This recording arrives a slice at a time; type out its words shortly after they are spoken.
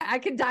I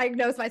can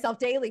diagnose myself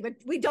daily, but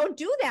we don't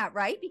do that,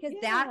 right? Because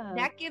Yeah.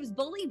 that gives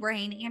bully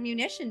brain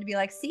ammunition to be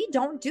like, see,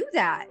 don't do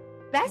that.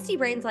 Bestie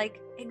brain's like,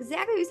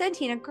 exactly what you said,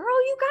 Tina. Girl,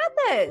 you got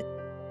this.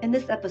 In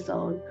this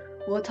episode,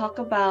 we'll talk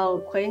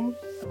about quitting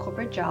a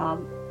corporate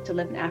job to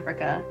live in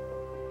Africa,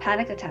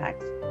 panic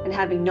attacks, and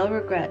having no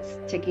regrets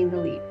taking the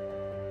leap.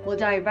 We'll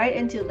dive right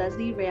into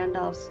Leslie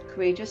Randolph's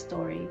courageous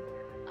story,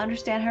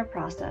 understand her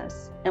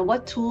process, and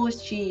what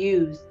tools she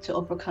used to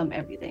overcome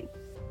everything.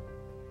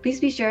 Please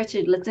be sure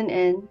to listen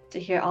in to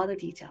hear all the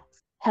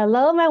details.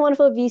 Hello, my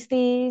wonderful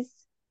beasties.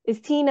 It's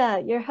Tina,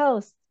 your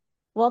host.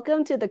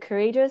 Welcome to the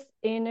Courageous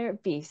Inner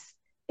Beast.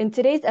 In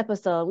today's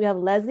episode, we have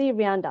Leslie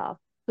Randolph,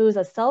 who is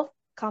a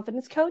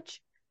self-confidence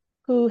coach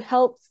who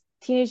helps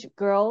teenage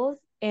girls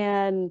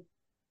and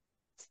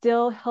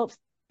still helps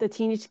the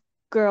teenage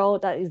girl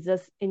that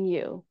exists in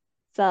you.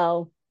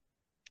 So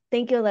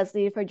thank you,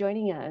 Leslie, for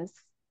joining us.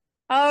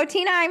 Oh,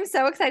 Tina, I'm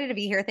so excited to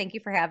be here. Thank you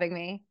for having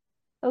me.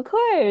 Of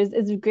course,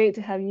 it's great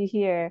to have you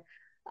here.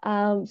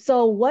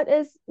 So what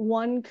is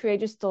one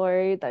courageous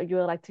story that you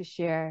would like to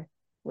share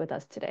with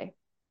us today?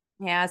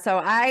 Yeah,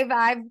 so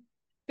I've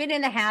been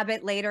in the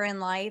habit later in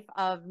life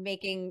of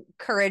making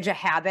courage a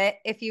habit,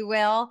 if you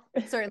will.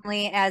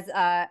 Certainly as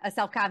a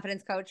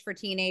self-confidence coach for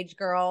teenage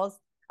girls,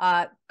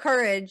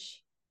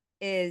 courage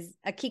is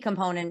a key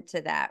component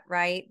to that,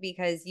 right?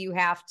 Because you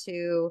have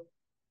to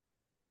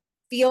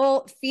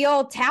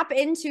tap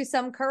into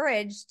some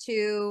courage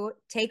to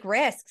take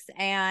risks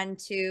and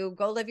to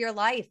go live your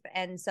life.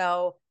 And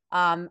so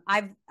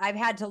I've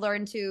had to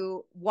learn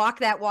to walk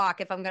that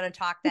walk if I'm going to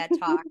talk that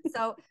talk.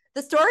 So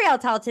the story I'll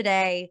tell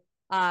today,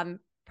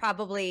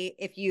 probably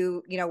if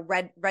you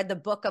read the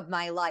book of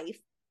my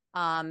life,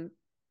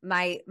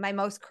 my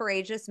most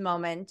courageous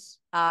moment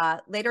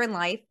later in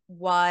life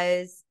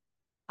was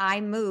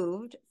I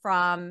moved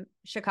from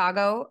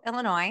Chicago,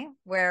 Illinois,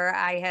 where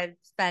I had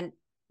spent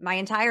my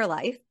entire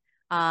life.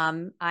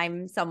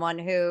 I'm someone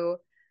who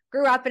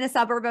grew up in a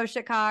suburb of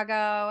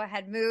Chicago,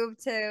 had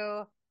moved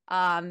to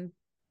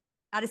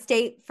out of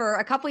state for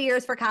a couple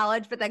years for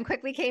college, but then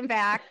quickly came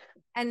back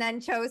and then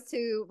chose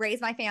to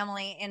raise my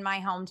family in my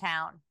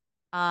hometown.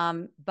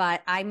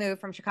 But I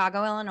moved from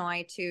Chicago,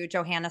 Illinois to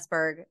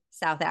Johannesburg,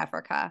 South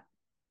Africa,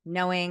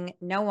 knowing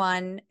no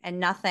one and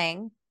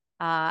nothing.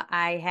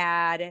 I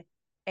had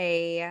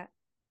a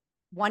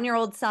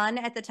 1-year-old son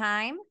at the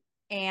time,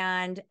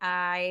 and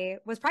I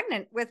was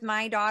pregnant with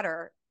my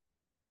daughter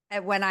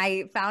when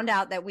I found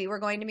out that we were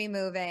going to be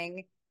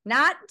moving,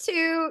 not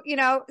to,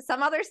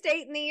 some other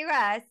state in the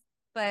US,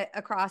 but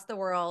across the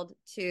world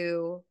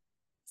to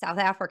South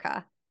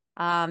Africa.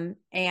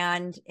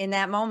 And in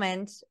that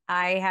moment,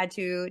 I had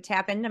to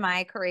tap into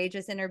my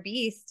courageous inner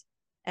beast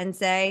and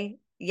say,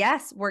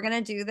 yes, we're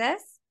going to do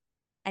this.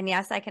 And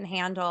yes, I can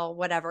handle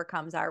whatever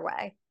comes our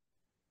way.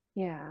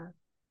 Yeah.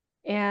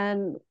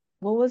 And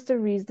what was the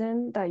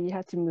reason that you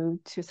had to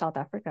move to South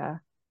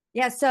Africa?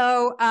 Yeah,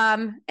 so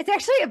it's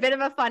actually a bit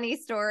of a funny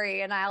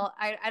story, and I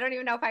don't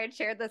even know if I had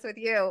shared this with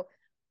you.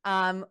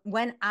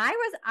 When I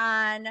was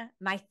on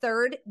my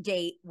third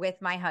date with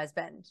my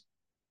husband,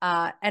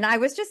 and I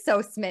was just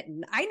so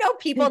smitten. I know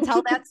people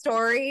tell that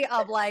story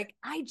of like,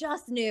 I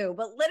just knew,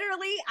 but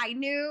literally I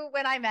knew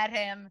when I met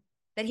him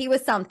that he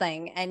was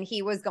something, and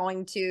he was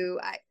going to,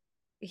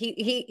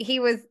 he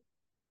was.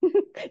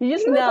 You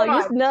just know, you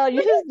just know,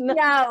 you just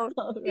know,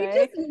 You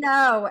right? just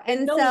know.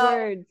 And no so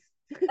words.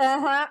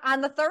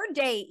 on the third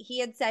date, he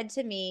had said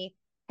to me,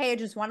 hey, I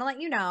just want to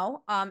let you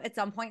know, at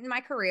some point in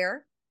my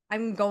career,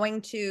 I'm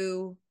going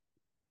to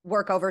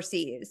work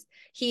overseas.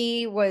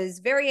 He was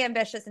very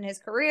ambitious in his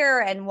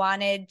career and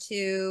wanted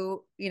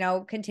to,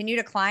 continue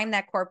to climb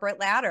that corporate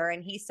ladder.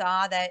 And he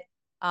saw that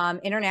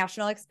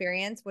international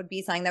experience would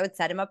be something that would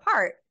set him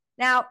apart.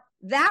 Now,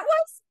 that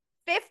was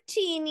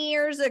 15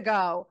 years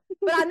ago.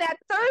 But on that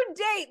third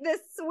date,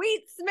 this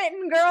sweet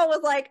smitten girl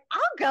was like,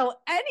 I'll go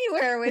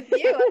anywhere with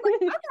you. I was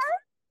like, okay,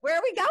 where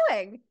are we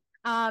going?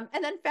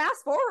 And then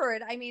fast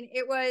forward, I mean,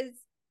 it was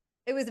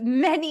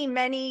many,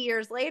 many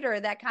years later.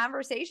 That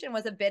conversation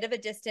was a bit of a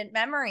distant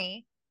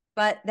memory,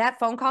 but that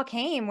phone call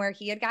came where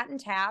he had gotten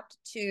tapped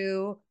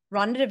to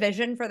run a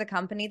division for the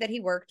company that he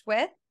worked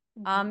with.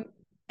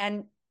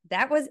 And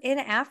that was in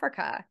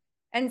Africa.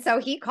 And so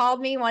he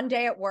called me one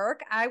day at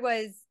work. I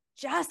was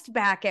just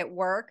back at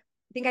work.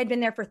 I think I'd been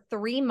there for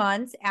 3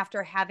 months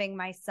after having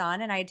my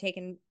son, and I had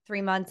taken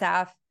 3 months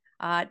off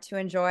to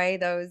enjoy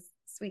those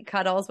sweet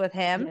cuddles with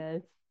him.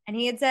 Yes. And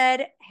he had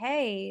said,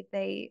 hey,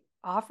 they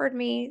offered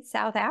me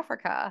South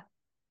Africa.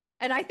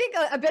 And I think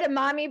a bit of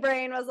mommy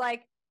brain was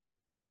like,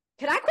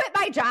 can I quit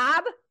my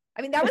job?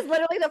 I mean, that was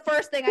literally the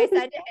first thing I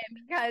said to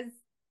him because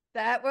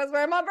that was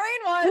where my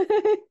brain was.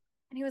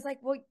 And he was like,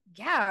 well,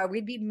 yeah,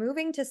 we'd be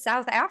moving to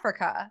South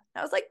Africa. And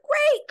I was like,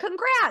 great,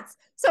 congrats.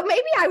 So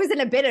maybe I was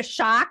in a bit of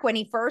shock when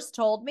he first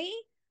told me.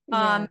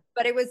 Yeah.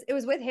 But it was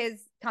with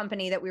his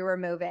company that we were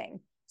moving.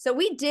 So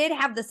we did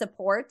have the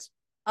support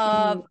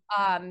of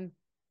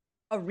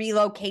a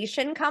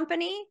relocation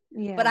company.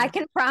 Yeah. But I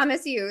can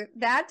promise you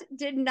that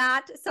did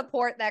not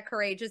support that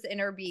courageous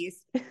inner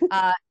beast.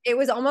 It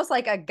was almost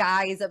like a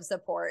guise of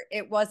support.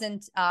 It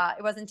wasn't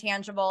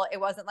tangible. It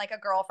wasn't like a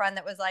girlfriend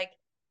that was like,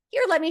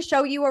 here, let me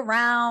show you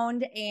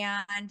around.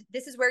 And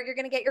this is where you're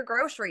going to get your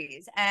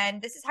groceries.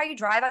 And this is how you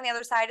drive on the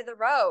other side of the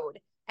road.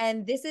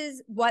 And this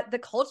is what the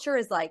culture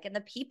is like and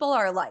the people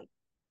are like.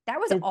 That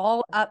was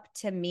all up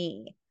to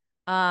me.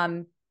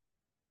 And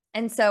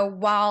so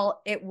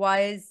while it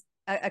was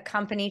a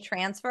company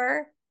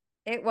transfer,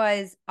 it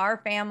was our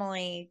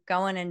family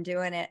going and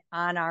doing it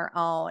on our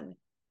own.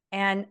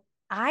 And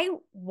I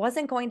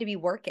wasn't going to be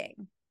working.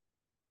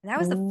 And that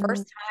was the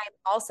first time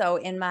also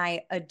in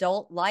my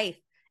adult life.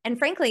 And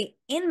frankly,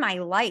 in my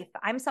life,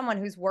 I'm someone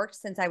who's worked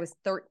since I was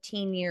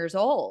 13 years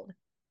old.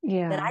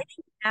 Yeah. That I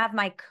didn't have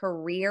my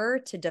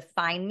career to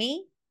define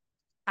me.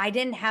 I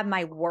didn't have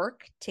my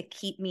work to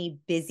keep me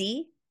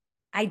busy.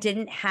 I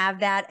didn't have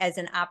that as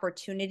an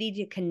opportunity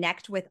to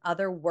connect with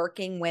other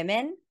working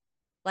women.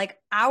 Like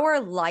our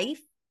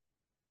life,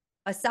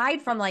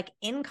 aside from like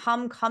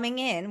income coming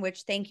in,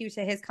 which thank you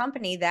to his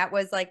company, that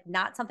was like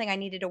not something I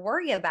needed to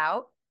worry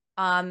about.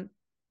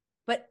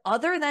 But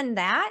other than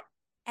that,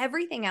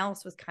 everything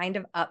else was kind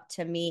of up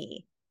to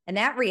me. And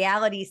that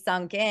reality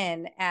sunk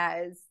in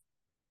as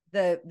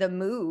the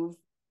move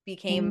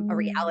became a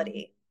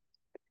reality.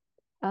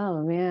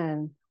 Oh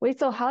man. Wait,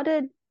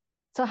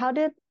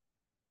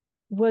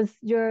 was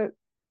your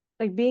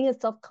like being a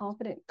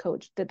self-confident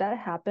coach, did that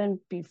happen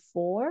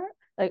before?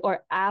 Like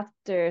or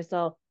after?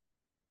 So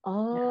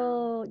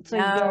No. so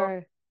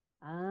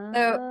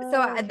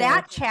So okay.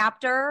 that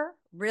chapter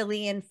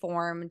really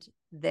informed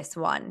this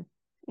one.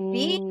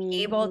 Being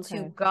able to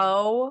Okay.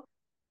 go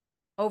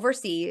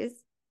overseas,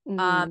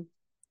 Mm-hmm.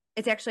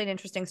 it's actually an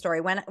interesting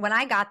story. When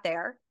I got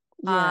there,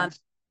 Yeah.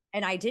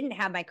 and I didn't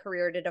have my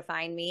career to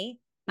define me.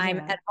 I'm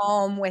Yeah. at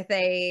home with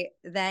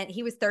then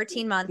he was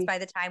 13 months by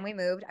the time we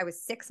moved. I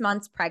was 6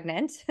 months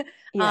pregnant.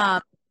 Yeah.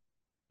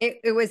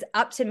 It was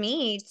up to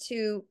me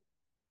to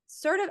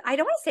sort of, I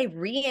don't want to say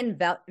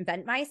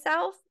reinvent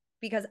myself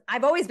because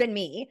I've always been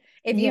me.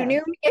 If you Yes.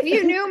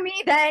 knew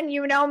me then,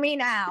 you know me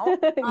now.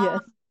 Yes.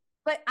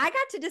 But I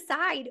got to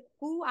decide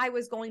who I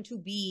was going to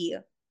be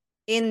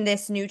in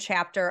this new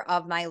chapter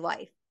of my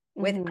life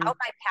without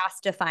my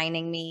past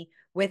defining me,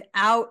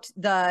 without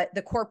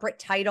the corporate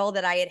title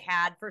that I had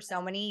had for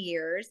so many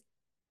years.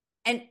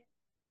 And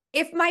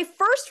if my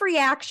first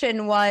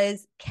reaction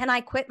was, can I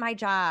quit my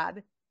job?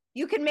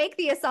 You can make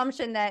the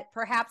assumption that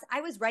perhaps I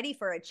was ready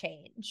for a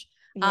change.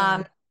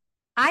 Yeah.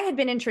 I had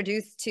been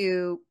introduced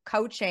to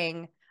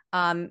coaching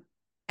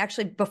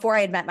actually before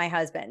I had met my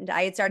husband.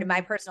 I had started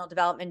my personal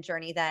development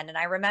journey then. And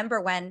I remember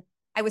when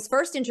I was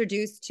first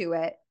introduced to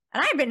it,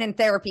 and I've been in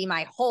therapy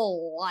my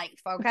whole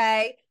life,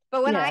 okay?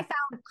 But when I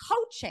found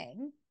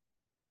coaching,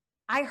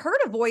 I heard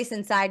a voice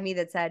inside me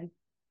that said,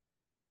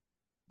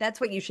 that's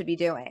what you should be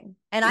doing.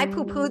 And I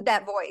poo-pooed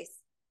that voice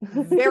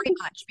very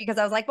much because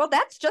I was like, well,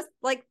 that's just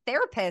like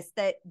therapists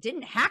that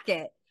didn't hack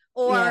it.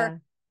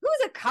 Or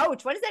who's a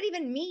coach? What does that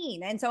even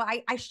mean? And so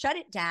I shut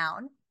it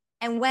down.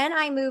 And when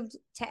I moved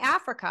to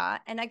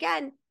Africa, and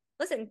again,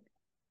 listen,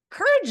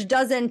 courage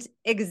doesn't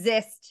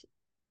exist.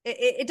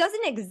 It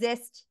doesn't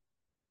exist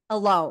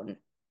alone.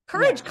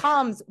 Courage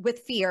comes with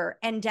fear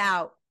and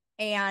doubt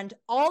and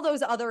all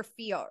those other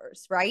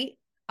fears, right?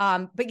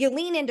 But you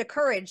lean into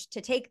courage to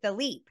take the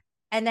leap.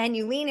 And then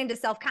you lean into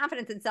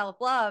self-confidence and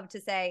self-love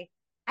to say,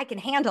 I can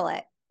handle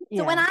it.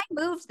 So when I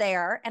moved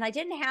there and I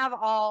didn't have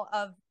all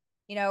of,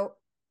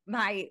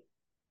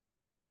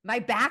 my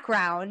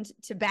background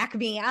to back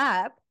me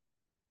up,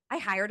 I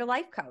hired a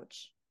life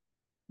coach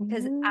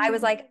because I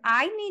was like,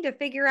 I need to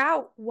figure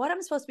out what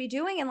I'm supposed to be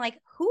doing and like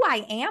who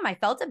I am. I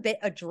felt a bit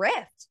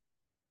adrift.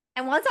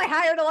 And once I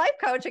hired a life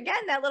coach,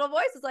 again, that little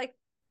voice was like,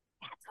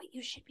 that's what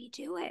you should be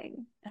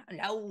doing.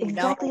 No,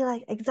 exactly no.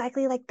 like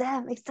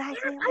them.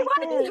 Exactly I like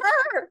want to be them.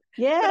 her.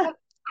 Yeah. But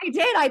I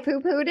did. I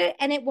poo-pooed it.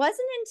 And it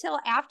wasn't until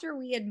after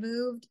we had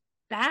moved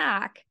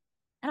back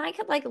and I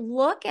could like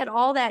look at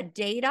all that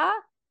data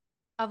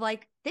of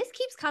like, this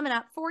keeps coming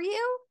up for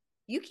you.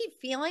 You keep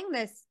feeling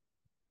this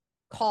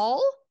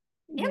call.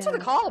 Answer the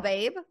call,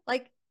 babe.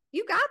 Like,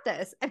 you got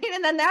this. I mean,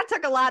 and then that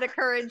took a lot of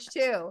courage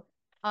too.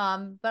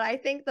 But I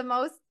think the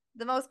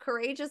most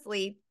courageous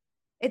leap,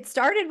 it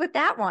started with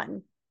that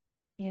one.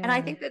 And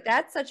I think that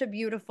that's such a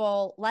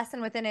beautiful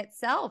lesson within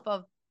itself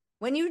of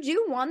when you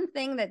do one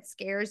thing that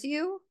scares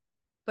you,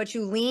 but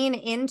you lean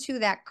into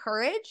that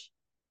courage,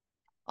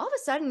 all of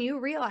a sudden you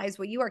realize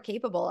what you are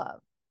capable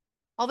of.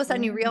 All of a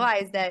sudden you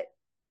realize that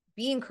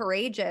being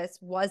courageous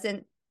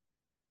wasn't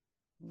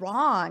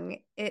wrong.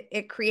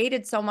 It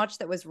created so much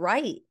that was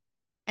right.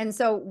 And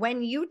so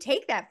when you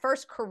take that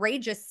first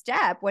courageous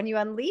step, when you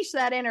unleash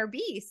that inner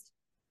beast,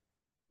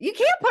 you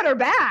can't put her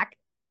back.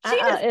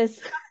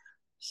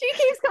 She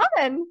keeps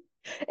coming.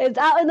 It's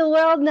out in the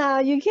world now.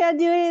 You can't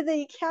do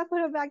anything. You can't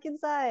put it back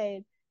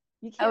inside.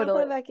 You can't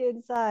put it back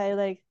inside.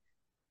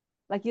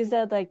 Like you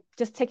said, like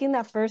just taking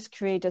that first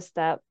courageous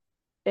step,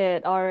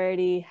 it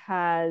already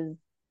has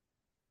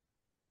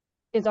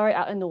it's already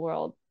out in the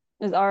world.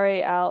 It's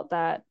already out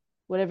that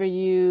whatever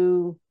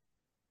you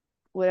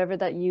whatever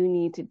that you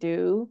need to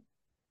do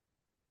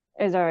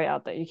is already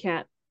out there. You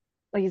can't,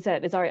 like you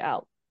said, it's already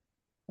out.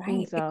 And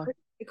Right. so,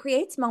 It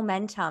creates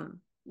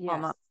momentum yes.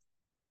 almost,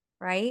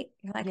 right?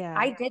 You're like, Yeah.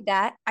 I did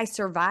that. I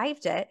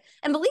survived it.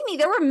 And believe me,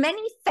 there were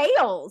many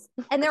fails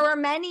and there were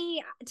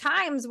many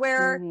times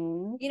where,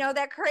 Mm-hmm.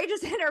 that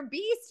courageous inner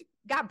beast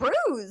got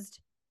bruised.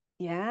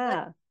 But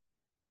Yeah.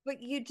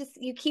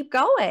 you keep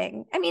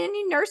going. I mean, and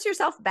you nurse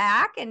yourself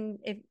back, and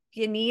if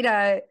you need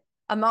a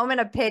moment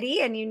of pity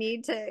and you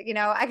need to,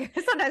 I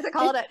sometimes I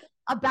call it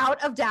a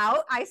bout of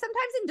doubt. I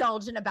sometimes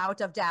indulge in a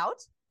bout of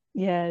doubt,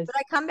 Yes. but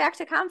I come back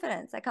to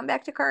confidence. I come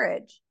back to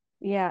courage.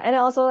 Yeah. And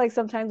also, like,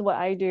 sometimes what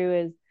I do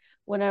is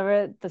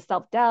whenever the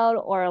self-doubt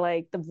or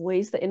like the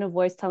inner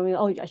voice telling me,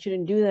 oh, I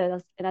shouldn't do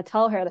this. And I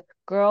tell her, like,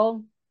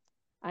 girl,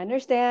 I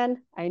understand.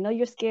 I know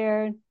you're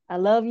scared. I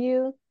love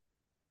you,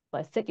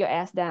 but sit your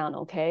ass down,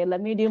 okay?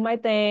 Let me do my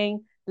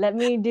thing. Let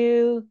me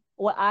do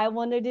what I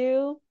want to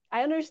do.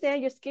 I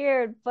understand you're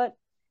scared, but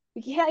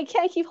you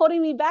can't keep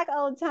holding me back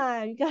all the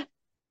time.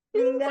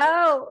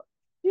 No.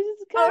 You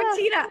just Oh,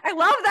 gotta, Tina, I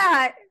love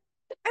that.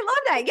 I love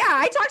that. Yeah,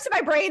 I talk to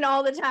my brain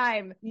all the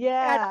time. And,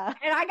 yeah,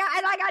 and I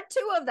got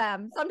two of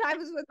them.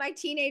 Sometimes with my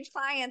teenage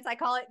clients, I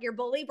call it your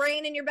bully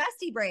brain and your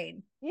bestie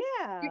brain. Your,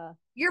 yeah.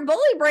 your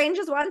bully brain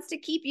just wants to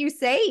keep you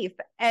safe.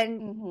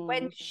 And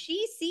when Mm-hmm.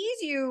 she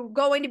sees you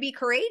going to be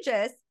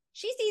courageous,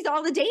 she sees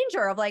all the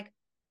danger of like,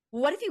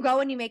 what if you go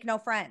and you make no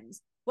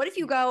friends? What if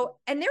you go?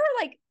 And there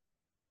were like,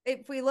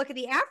 if we look at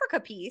the Africa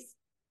piece,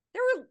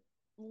 there were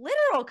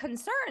literal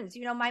concerns.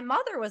 My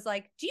mother was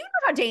like, do you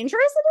know how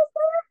dangerous it is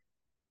there?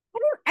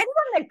 Anyone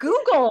that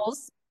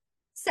Googles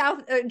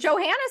South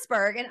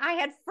Johannesburg, and I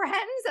had friends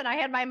and I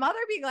had my mother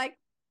being like,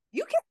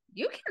 you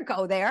can't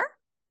go there.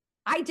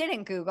 I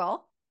didn't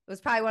Google. It was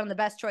probably one of the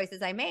best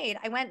choices I made.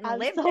 I went and I'm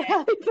lived so it.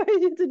 happy for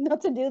you to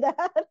not to do that.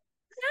 No,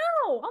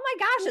 oh my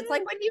gosh, it's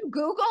like Yes. when you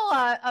Google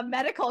a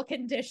medical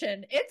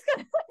condition, it's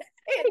gonna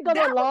You got a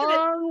that was it.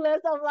 long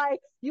list of like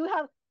you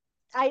have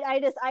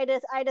itis,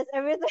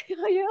 everything.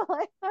 You're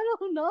like, I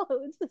don't know,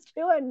 it's just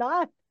true or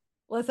not.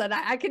 Listen,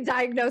 I can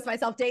diagnose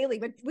myself daily,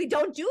 but we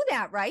don't do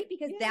that, right?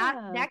 Because that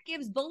Yeah. that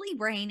gives bully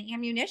brain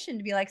ammunition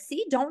to be like,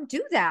 see, don't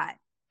do that.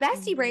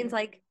 Bestie brain's Mm-hmm.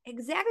 like,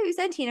 exactly what you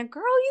said, Tina.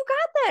 Girl, you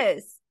got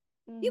this.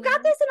 You got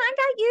Mm-hmm. this, and I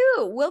got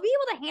you. We'll be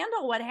able to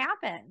handle what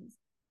happens.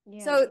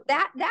 Yeah. So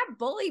that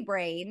bully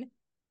brain,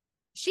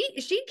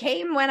 she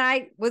came when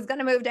I was going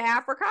to move to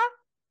Africa.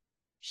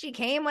 She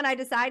came when I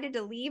decided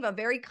to leave a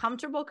very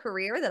comfortable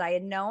career that I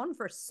had known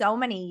for so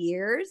many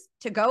years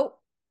to go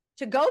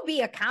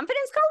be a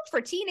confidence coach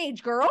for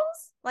teenage girls.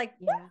 Like,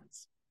 what?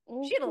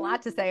 Yeah. She had a Mm-hmm.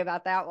 lot to say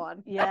about that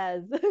one.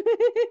 Yes.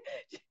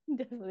 She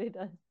definitely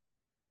does.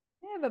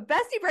 Yeah, but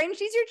Bestie Brain,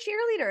 she's your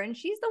cheerleader, and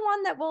she's the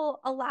one that will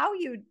allow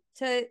you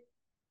to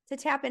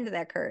tap into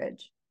that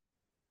courage.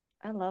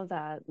 I love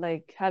that.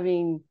 Like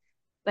having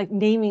like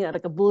naming it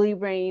like a bully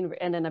brain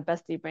and then a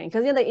bestie brain.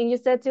 Because like and you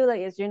said too, like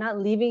is you're not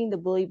leaving the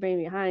bully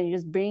brain behind, you're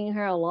just bringing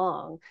her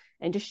along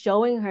and just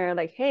showing her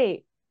like,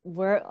 hey,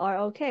 are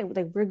okay.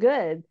 Like we're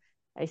good.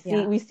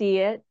 Yeah. We see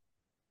it.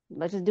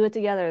 Let's just do it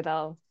together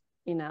though,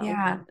 you know.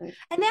 Yeah.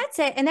 And that's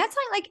it. And that's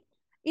like,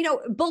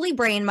 bully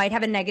brain might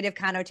have a negative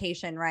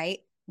connotation, right?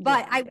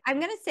 But Yeah. I'm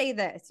going to say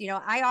this,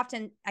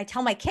 I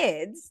tell my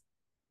kids,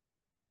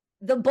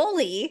 the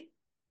bully,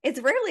 it's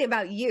rarely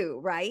about you,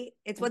 right?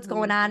 It's what's Mm-hmm.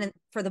 going on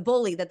for the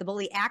bully that the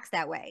bully acts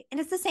that way. And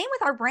it's the same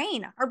with our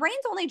brain. Our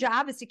brain's only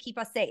job is to keep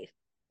us safe.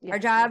 Our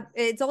Yes. job,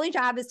 its only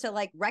job is to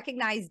like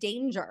recognize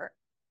danger.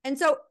 And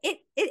so it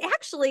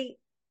actually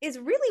is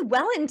really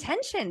well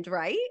intentioned,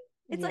 right?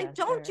 It's like, Yes,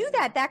 don't do very.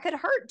 that. That could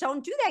hurt.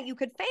 Don't do that. You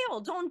could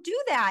fail. Don't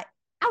do that.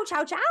 Ouch,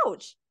 ouch,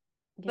 ouch.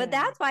 But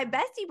Yeah. that's why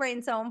Bestie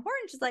Brain's so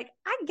important. She's like,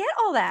 I get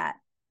all that,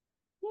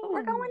 but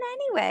we're Yeah. going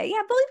anyway.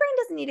 Yeah, bully brain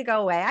doesn't need to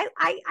go away.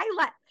 I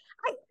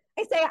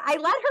I say I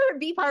let her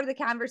be part of the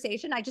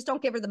conversation. I just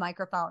don't give her the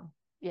microphone.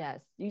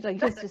 Yes. You like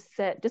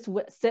sit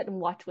and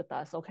watch with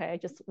us, okay?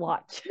 Just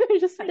watch.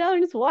 Just sit down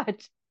and just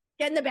watch.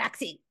 Get in the back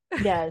seat.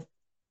 Yes.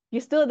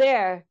 You're still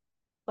there,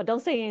 but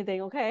don't say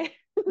anything, okay?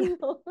 Yeah.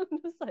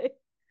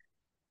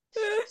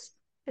 Just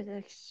like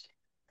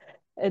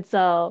and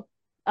so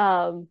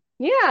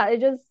yeah, it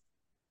just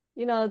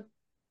you know,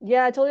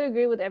 yeah, I totally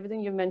agree with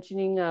everything you're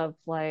mentioning of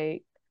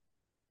like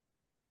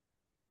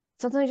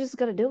sometimes you just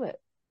gotta do it.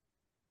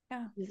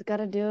 Yeah. You just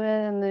gotta do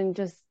it and then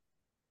just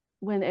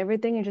when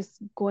everything is just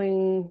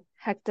going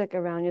hectic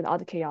around you, all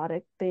the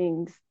chaotic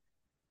things,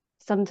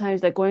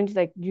 sometimes like going to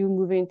like you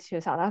moving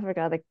to South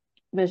Africa, like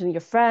mentioning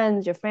your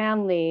friends, your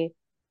family,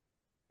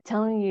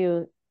 telling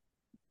you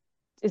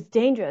it's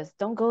dangerous.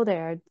 Don't go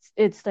there.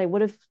 It's like,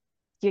 what if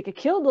you get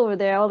killed over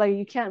there? Or like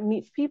you can't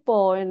meet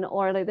people, and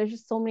or like there's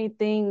just so many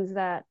things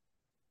that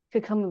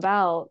could come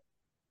about.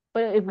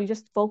 But if we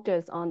just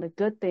focus on the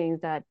good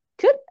things that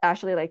could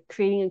actually like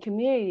creating a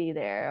community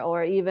there,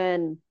 or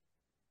even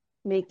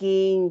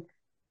making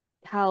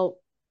how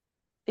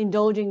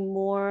indulging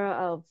more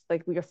of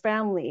like your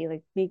family,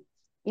 like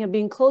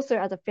being closer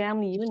as a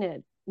family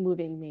unit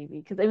moving maybe,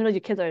 because even though your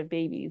kids are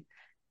babies,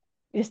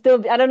 you're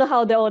still, I don't know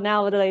how they're old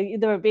now, but they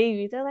were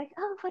babies. They're like,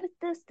 oh, what is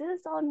this? This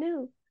is all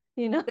new,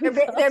 you know?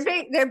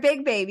 They're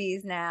big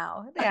babies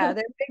now. Yeah,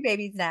 they're big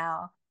babies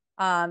now.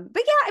 But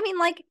yeah, I mean,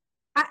 like,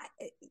 I,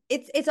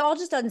 it's all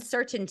just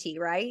uncertainty,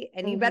 right?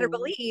 And you better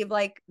believe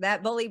like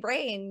that bully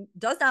brain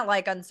does not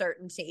like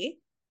uncertainty.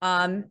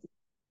 Um,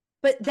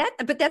 but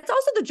that's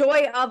also the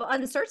joy of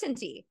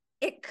uncertainty.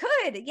 It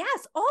could,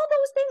 yes, all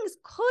those things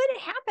could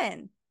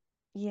happen,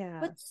 Yeah.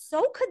 but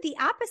so could the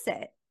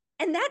opposite.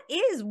 And that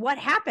is what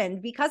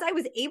happened because I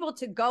was able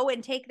to go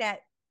and take that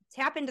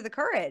tap into the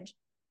courage.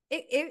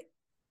 It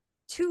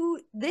to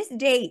this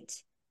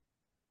date,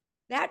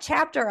 that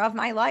chapter of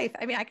my life,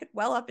 I mean, I could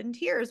well up in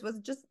tears, was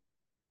just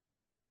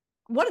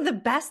one of the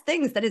best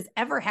things that has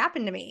ever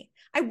happened to me.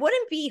 I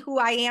wouldn't be who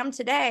I am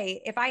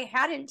today if I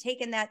hadn't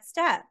taken that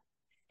step.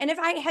 And if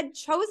I had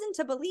chosen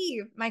to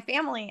believe my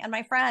family and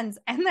my friends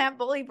and that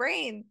bully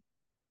brain,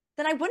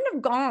 then I wouldn't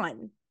have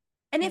gone.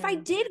 And if I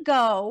did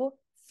go,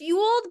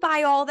 fueled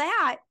by all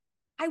that,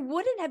 I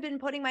wouldn't have been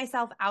putting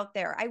myself out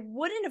there. I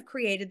wouldn't have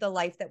created the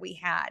life that we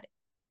had.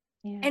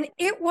 Yeah. And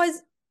it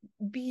was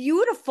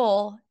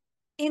beautiful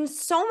in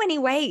so many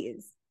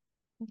ways.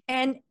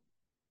 And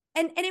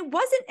it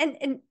wasn't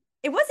and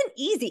it wasn't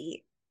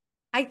easy.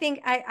 I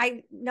think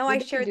I know I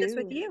shared this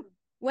with you.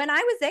 When I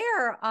was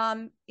there,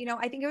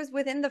 I think it was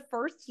within the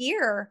first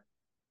year,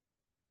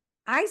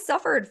 I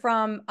suffered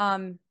from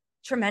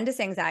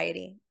tremendous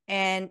anxiety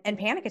and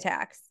panic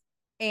attacks.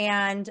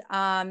 And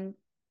I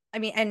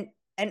mean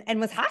and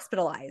was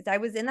hospitalized. I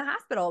was in the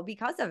hospital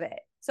because of it.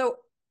 So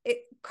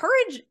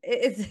courage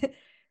is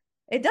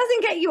it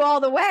doesn't get you all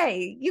the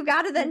way. You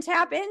got to then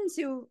tap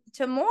into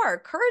more.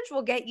 Courage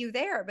will get you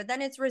there, but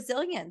then it's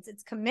resilience,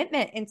 it's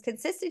commitment, it's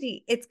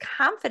consistency, it's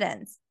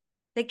confidence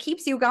that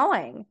keeps you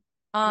going.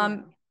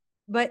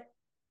 But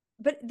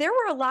there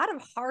were a lot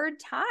of hard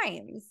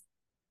times,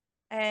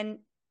 and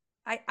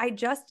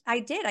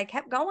I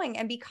kept going,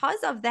 and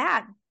because of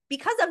that,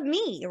 because of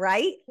me,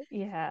 right?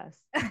 Yes.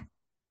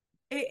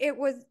 It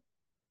was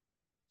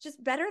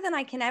just better than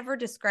I can ever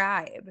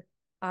describe.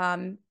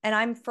 And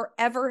I'm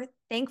forever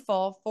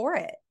thankful for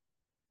it.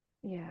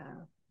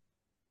 Yeah.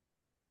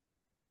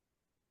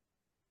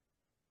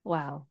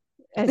 Wow.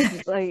 It's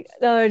just like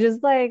no,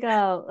 just like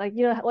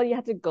what you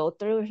have to go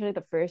through, especially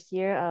the first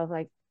year of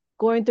like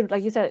going through,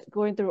 like you said,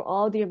 going through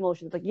all the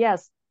emotions. Like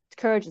yes,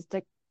 courage is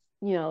like,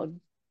 you know,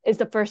 it's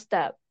the first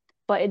step,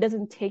 but it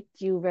doesn't take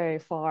you very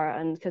far,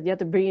 and because you have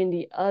to bring in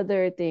the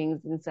other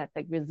things inside,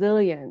 like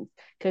resilience,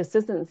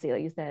 consistency,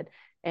 like you said,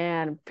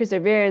 and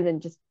perseverance,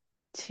 and just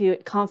to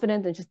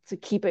confidence, and just to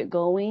keep it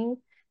going,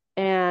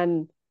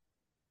 and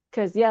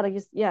because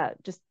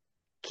just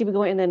keep it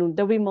going, and then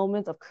there'll be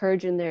moments of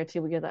courage in there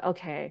too, where you're like,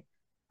 okay,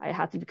 I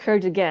have to be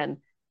courage again,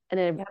 and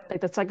then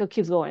like the cycle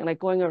keeps going, like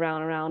going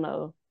around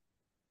of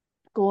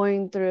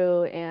going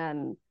through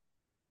and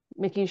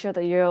making sure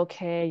that you're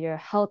okay, your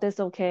health is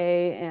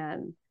okay,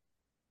 and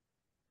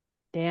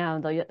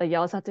damn, you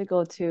also have to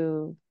go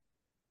to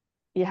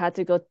you had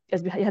to go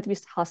you had to be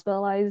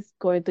hospitalized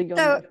going through your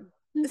So,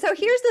 own. so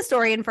here's the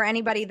story. And for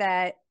anybody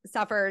that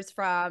suffers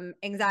from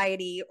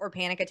anxiety or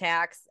panic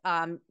attacks,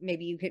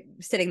 maybe you could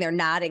sitting there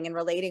nodding and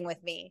relating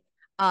with me.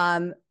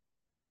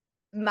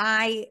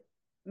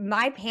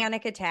 My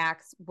panic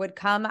attacks would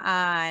come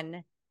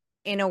on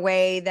in a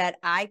way that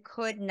I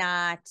could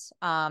not,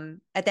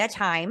 at that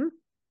time,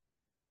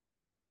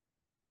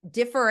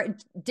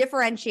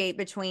 differentiate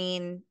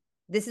between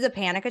this is a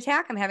panic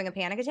attack, I'm having a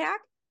panic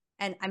attack,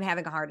 and I'm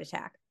having a heart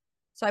attack.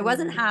 So I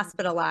wasn't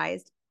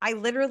hospitalized. I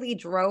literally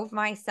drove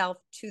myself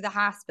to the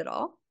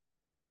hospital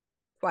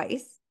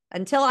twice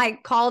until I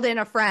called in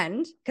a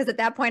friend, because at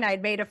that point I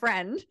had made a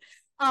friend.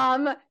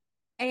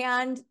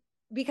 And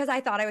because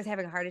I thought I was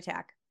having a heart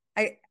attack.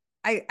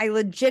 I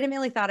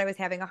legitimately thought I was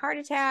having a heart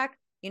attack,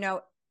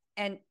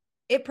 and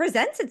it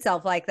presents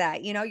itself like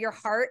that. Your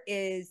heart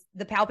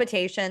the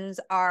palpitations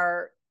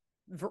are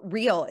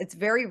real. It's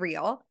very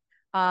real.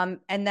 And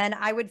then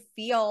I would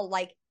feel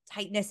like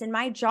tightness in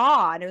my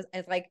jaw, and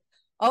it's like,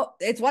 oh,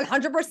 it's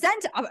 100%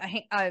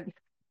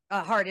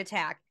 a heart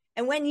attack.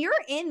 And when you're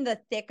in the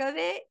thick of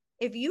it,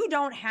 if you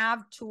don't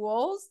have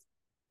tools,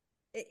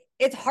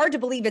 it's hard to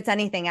believe it's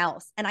anything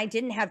else. And I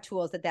didn't have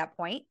tools at that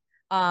point.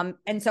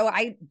 And so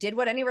I did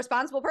what any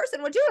responsible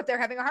person would do if they're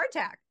having a heart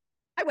attack.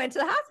 I went to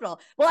the hospital.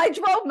 Well, I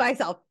drove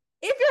myself.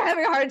 If you're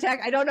having a heart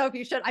attack, I don't know if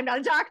you should. I'm not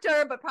a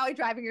doctor, but probably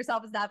driving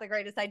yourself is not the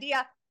greatest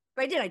idea.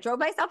 But I did. I drove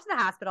myself to the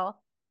hospital,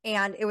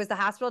 and it was the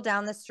hospital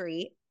down the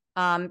street.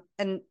 And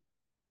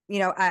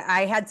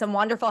I had some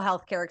wonderful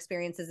healthcare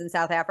experiences in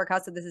South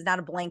Africa. So this is not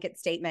a blanket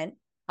statement.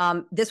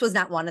 This was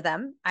not one of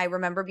them. I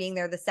remember being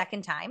there the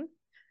second time.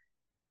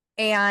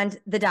 And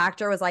the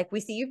doctor was like, we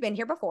see you've been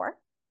here before.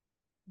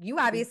 You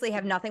obviously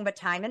have nothing but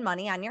time and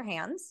money on your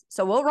hands.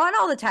 So we'll run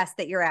all the tests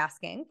that you're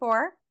asking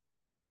for,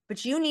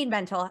 but you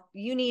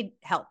need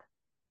help.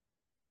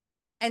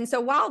 And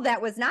so while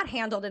that was not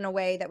handled in a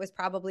way that was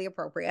probably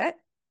appropriate,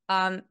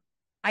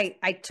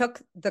 I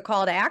took the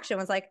call to action,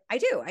 was like,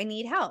 I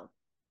need help.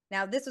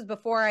 Now, this was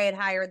before I had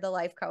hired the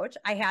life coach.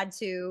 I had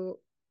to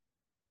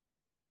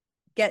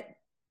get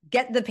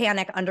the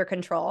panic under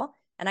control.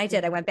 And I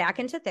did. I went back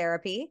into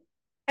therapy.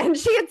 And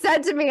she had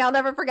said to me, I'll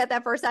never forget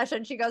that first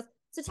session. She goes,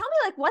 so tell me,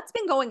 like, what's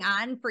been going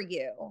on for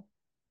you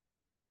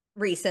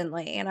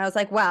recently? And I was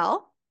like,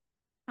 well,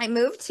 I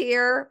moved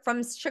here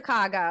from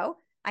Chicago.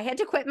 I had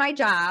to quit my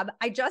job.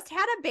 I just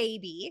had a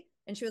baby.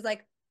 And she was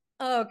like,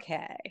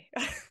 okay,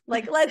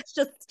 like, let's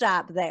just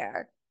stop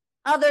there.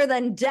 Other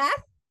than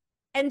death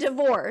and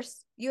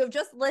divorce, you have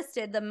just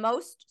listed the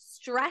most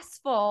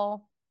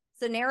stressful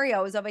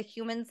scenarios of a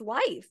human's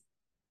life.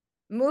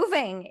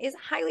 Moving is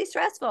highly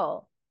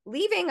stressful.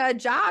 Leaving a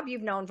job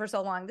you've known for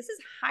so long, this is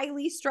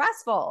highly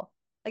stressful.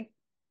 Like,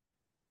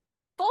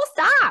 full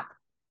stop.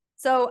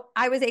 So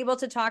I was able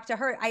to talk to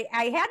her. I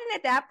hadn't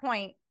at that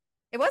point.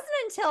 It wasn't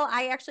until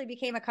I actually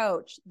became a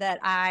coach that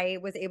I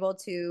was able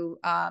to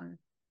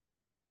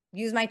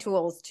use my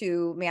tools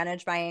to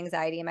manage my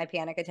anxiety and my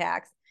panic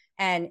attacks.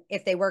 And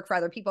if they work for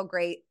other people,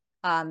 great.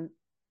 I'm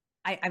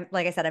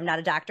like I said, I'm not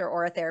a doctor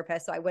or a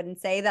therapist, so I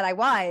wouldn't say that I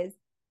was,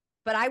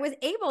 but I was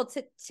able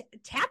to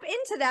tap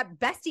into that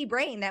bestie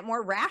brain, that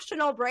more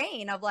rational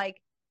brain of like,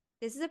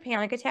 this is a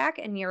panic attack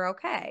and you're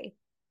okay.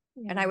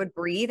 And I would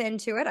breathe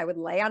into it. I would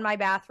lay on my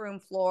bathroom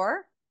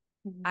floor.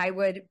 I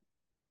would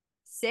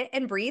sit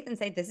and breathe and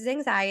say, this is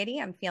anxiety.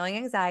 I'm feeling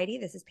anxiety.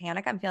 This is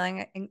panic. I'm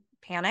feeling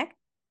panic,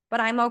 but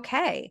I'm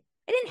okay.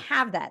 I didn't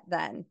have that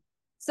then.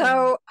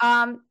 So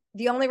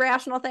the only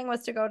rational thing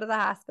was to go to the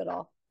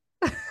hospital.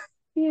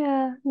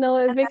 Yeah, no,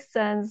 it makes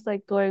sense.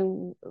 Like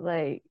going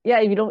like, yeah,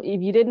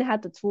 if you didn't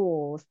have the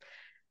tools,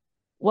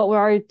 what we're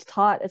already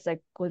taught is like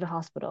go to the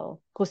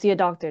hospital, go see a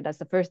doctor. That's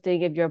the first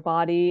thing. If your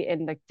body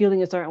and like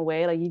feeling a certain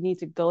way, like you need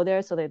to go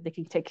there so that they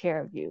can take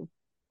care of you.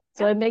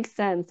 So it makes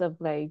sense of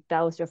like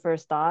that was your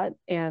first thought,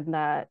 and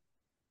that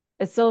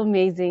it's so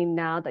amazing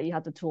now that you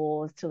have the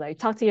tools to like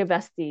talk to your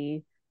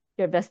bestie,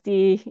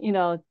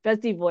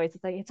 bestie voice.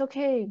 It's like, it's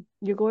okay.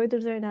 You're going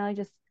through it now.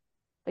 Just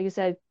like you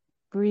said,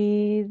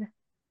 breathe.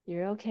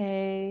 You're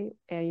okay.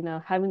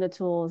 And having the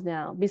tools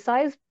now.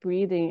 Besides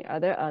breathing, are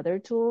there other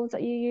tools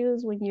that you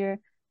use when you're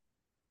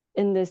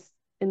in this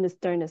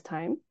during this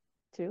time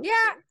too? Yeah.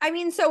 I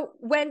mean, so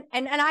when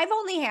and I've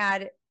only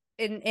had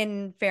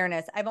in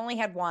fairness, I've only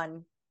had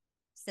one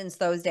since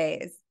those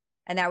days.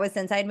 And that was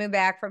since I'd moved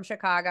back from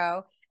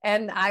Chicago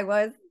and I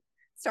was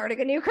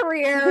starting a new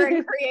career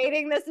and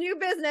creating this new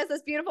business,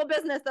 this beautiful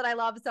business that I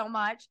love so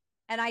much.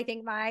 And I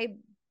think I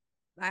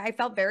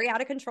felt very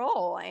out of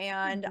control,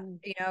 and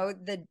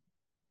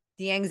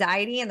the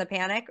anxiety and the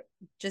panic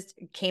just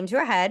came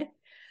to a head.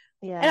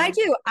 Yeah.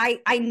 And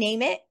I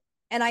name it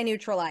and I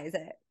neutralize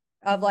it.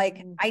 Of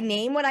like, I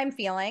name what I'm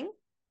feeling.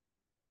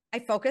 I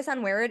focus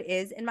on where it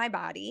is in my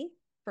body.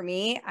 For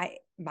me,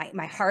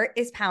 my heart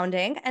is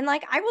pounding, and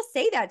like I will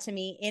say that to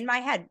me in my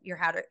head. Your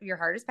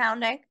heart is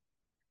pounding.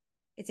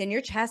 It's in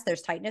your chest.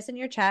 There's tightness in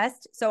your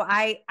chest. So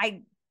I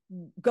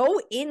go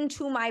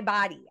into my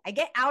body. I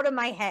get out of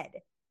my head,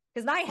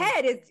 because my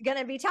head is going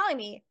to be telling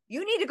me,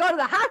 you need to go to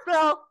the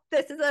hospital.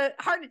 This is a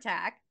heart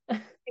attack.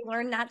 I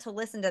learn not to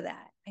listen to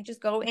that. I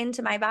just go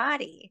into my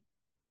body.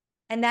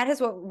 And that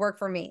is what worked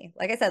for me.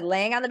 Like I said,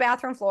 laying on the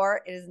bathroom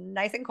floor, it is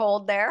nice and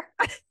cold there.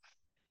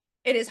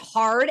 It is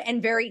hard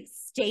and very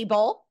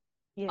stable.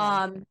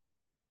 Yeah.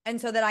 And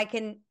so that I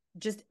can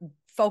just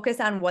focus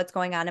on what's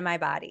going on in my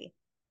body.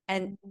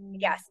 And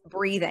yes,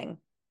 breathing,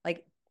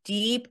 like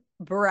deep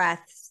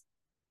breaths,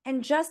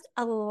 and just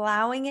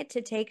allowing it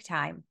to take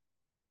time.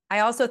 I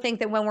also think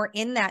that when we're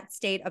in that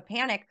state of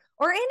panic,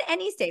 or in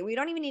any state, we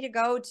don't even need to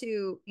go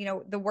to,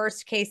 the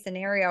worst case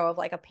scenario of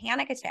like a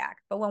panic attack.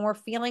 But when we're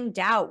feeling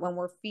doubt, when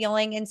we're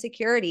feeling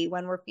insecurity,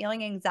 when we're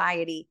feeling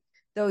anxiety,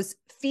 those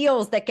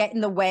feels that get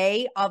in the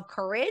way of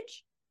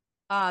courage,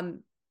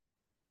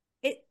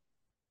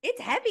 it's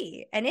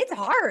heavy and it's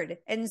hard.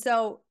 And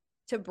so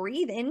to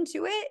breathe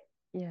into it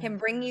can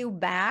bring you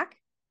back,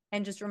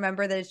 and just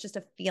remember that it's just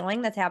a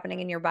feeling that's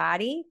happening in your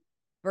body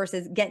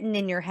versus getting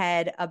in your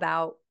head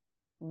about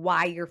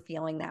why you're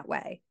feeling that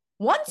way.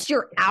 Once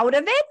you're out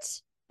of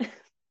it, then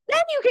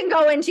you can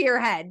go into your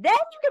head. Then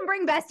you can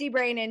bring bestie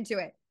brain into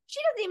it. She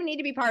doesn't even need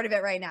to be part of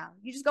it right now.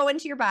 You just go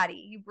into your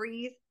body, you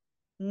breathe,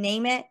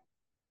 name it,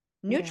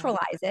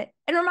 neutralize it,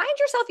 and remind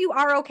yourself you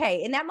are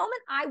okay. In that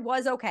moment, I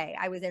was okay.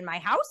 I was in my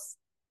house.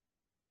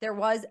 There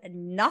was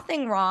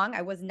nothing wrong.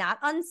 I was not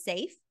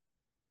unsafe.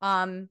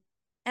 And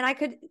I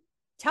could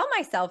tell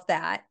myself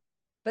that,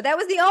 but that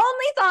was the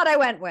only thought I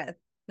went with.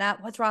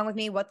 Not what's wrong with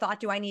me? What thought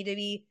do I need to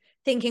be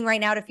thinking right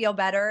now to feel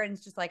better? And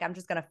it's just like, I'm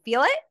just going to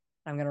feel it.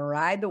 I'm going to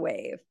ride the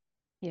wave.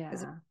 Yeah.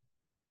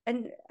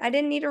 And I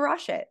didn't need to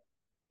rush it.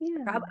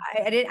 Yeah.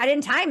 I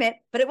didn't time it,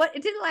 but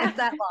it didn't last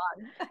that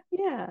long.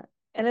 Yeah.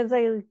 And it's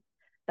like,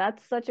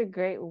 that's such a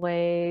great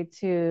way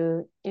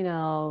to,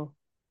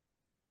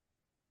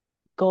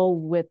 go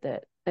with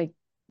it. Like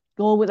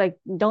go with like,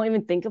 don't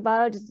even think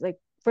about it. Just like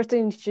first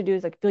thing you should do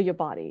is like feel your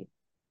body.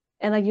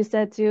 And like you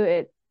said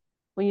too,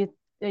 when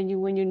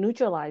you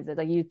neutralize it,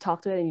 like you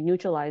talk to it and you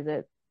neutralize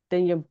it,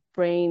 then your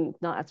brain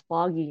is not as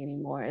foggy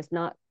anymore. It's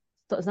not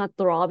it's not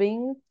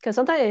throbbing. Because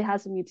sometimes it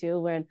has me too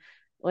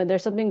when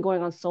there's something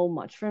going on so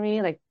much for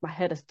me, like my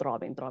head is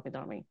throbbing.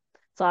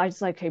 So I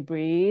just like, okay,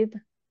 breathe,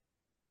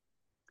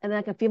 and then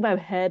I can feel my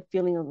head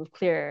feeling a little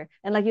clearer.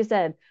 And like you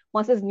said,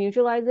 once it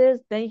neutralizes,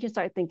 then you can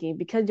start thinking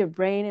because your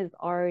brain is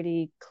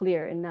already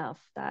clear enough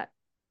that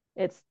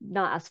it's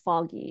not as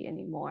foggy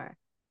anymore.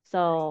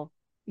 So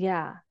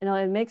yeah,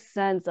 it makes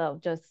sense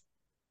of just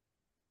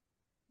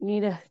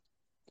need to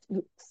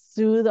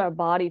soothe our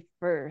body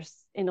first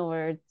in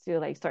order to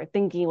like start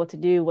thinking what to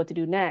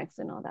do next,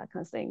 and all that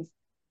kind of things.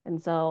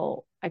 And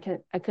so I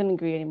couldn't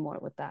agree anymore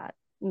with that.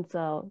 And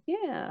so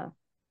yeah,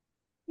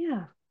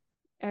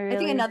 I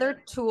think really.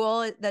 another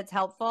tool that's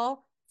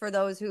helpful for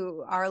those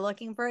who are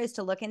looking for is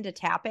to look into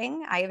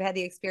tapping. I have had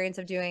the experience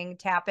of doing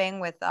tapping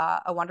with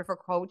a wonderful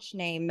coach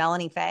named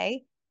Melanie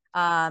Fay,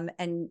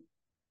 and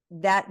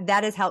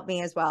that has helped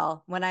me as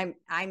well when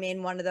I'm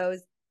in one of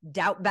those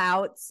doubt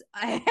bouts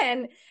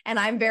and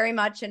I'm very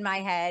much in my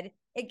head.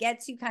 It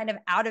gets you kind of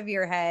out of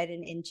your head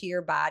and into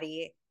your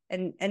body,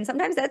 and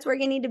sometimes that's where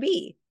you need to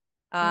be.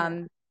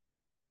 Yeah.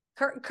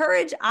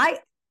 Courage,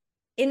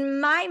 in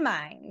my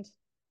mind,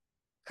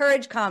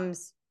 courage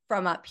comes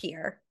from up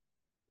here.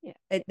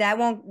 Yeah.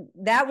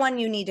 That one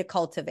you need to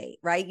cultivate,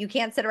 right? You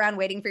can't sit around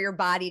waiting for your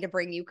body to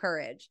bring you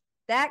courage.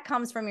 That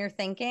comes from your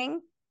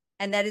thinking,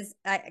 and that is,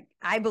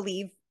 I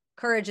believe,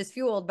 courage is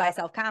fueled by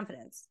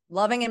self-confidence,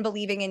 loving and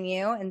believing in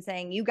you, and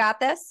saying, "You got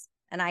this,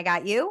 and I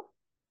got you.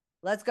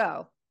 Let's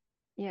go,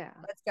 Yeah.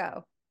 let's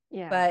go."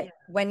 Yeah. But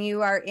when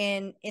you are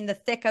in the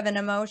thick of an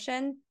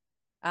emotion,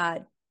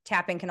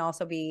 tapping can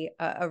also be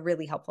a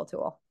really helpful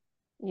tool.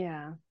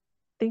 Yeah.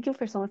 Thank you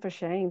for so much for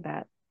sharing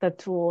the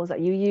tools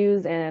that you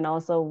use, and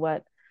also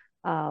what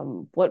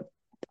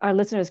our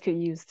listeners could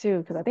use too,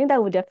 because I think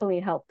that would definitely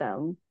help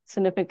them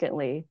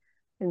significantly.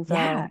 And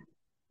Yeah. so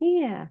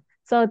yeah.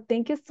 So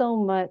thank you so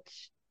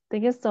much.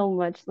 Thank you so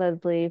much,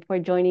 Leslie, for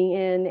joining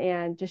in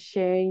and just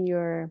sharing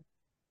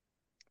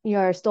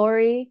your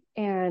story.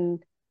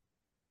 And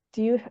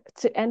do you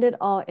to end it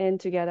all in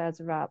together as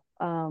a wrap,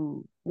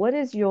 what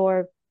is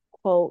your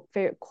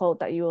favorite quote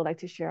that you would like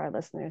to share our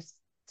listeners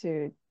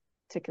to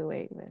take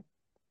away with?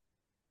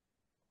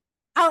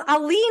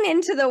 I'll lean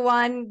into the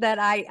one that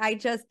I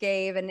just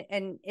gave, and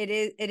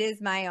it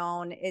is my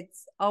own.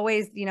 It's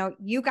always,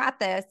 you got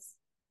this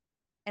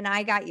and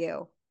I got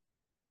you.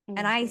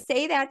 And Mm. I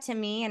say that to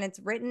me, and it's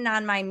written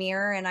on my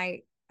mirror, and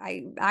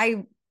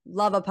I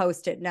love a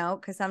post-it note,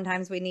 because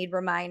sometimes we need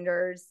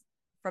reminders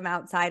from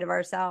outside of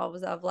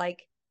ourselves of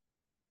like,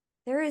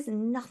 there is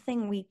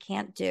nothing we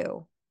can't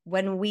do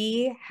when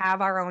we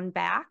have our own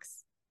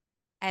backs,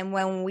 and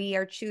when we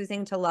are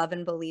choosing to love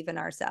and believe in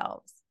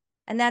ourselves.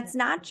 And that's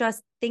not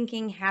just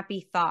thinking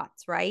happy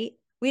thoughts, right?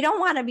 We don't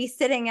want to be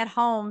sitting at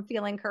home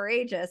feeling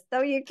courageous,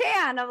 though you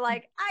can, of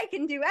like, I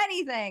can do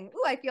anything.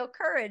 Ooh, I feel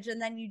courage. And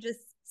then you just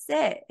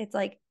sit. It's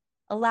like,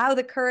 allow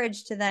the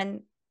courage to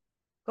then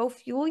go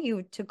fuel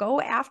you to go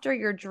after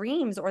your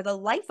dreams, or the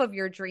life of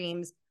your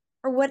dreams,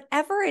 or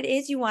whatever it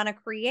is you want to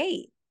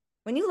create.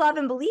 When you love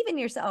and believe in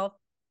yourself,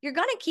 you're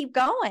going to keep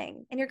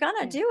going, and you're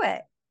going to do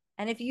it.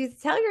 And if you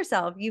tell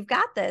yourself, you've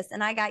got this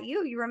and I got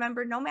you, you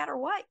remember no matter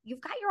what,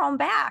 you've got your own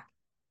back.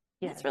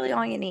 Yes. That's really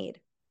all you need.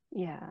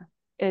 Yeah.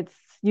 It's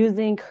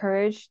using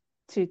courage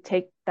to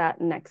take that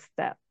next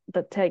step,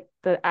 take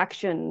the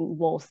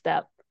actionable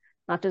step,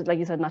 not just like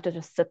you said, not to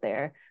just sit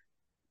there.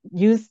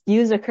 Use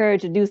the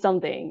courage to do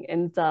something.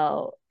 And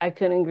so I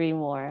couldn't agree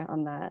more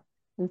on that.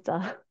 And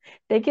so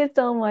thank you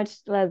so much,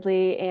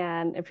 Leslie,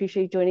 and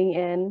appreciate joining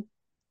in.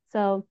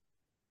 So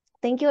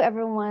thank you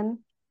everyone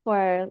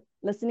for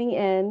listening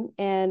in.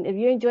 And if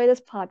you enjoy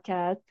this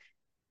podcast,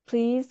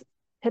 please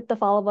hit the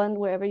follow button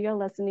wherever you're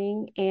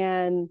listening,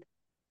 and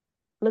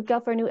look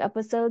out for new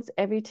episodes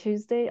every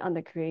Tuesday on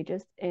the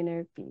Courageous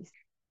Inner Beast.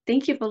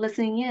 Thank you for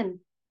listening in.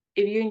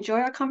 If you enjoy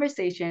our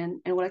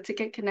conversation and would like to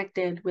get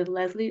connected with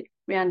Leslie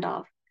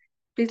Randolph,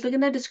 please look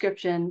in the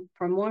description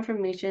for more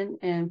information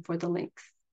and for the links.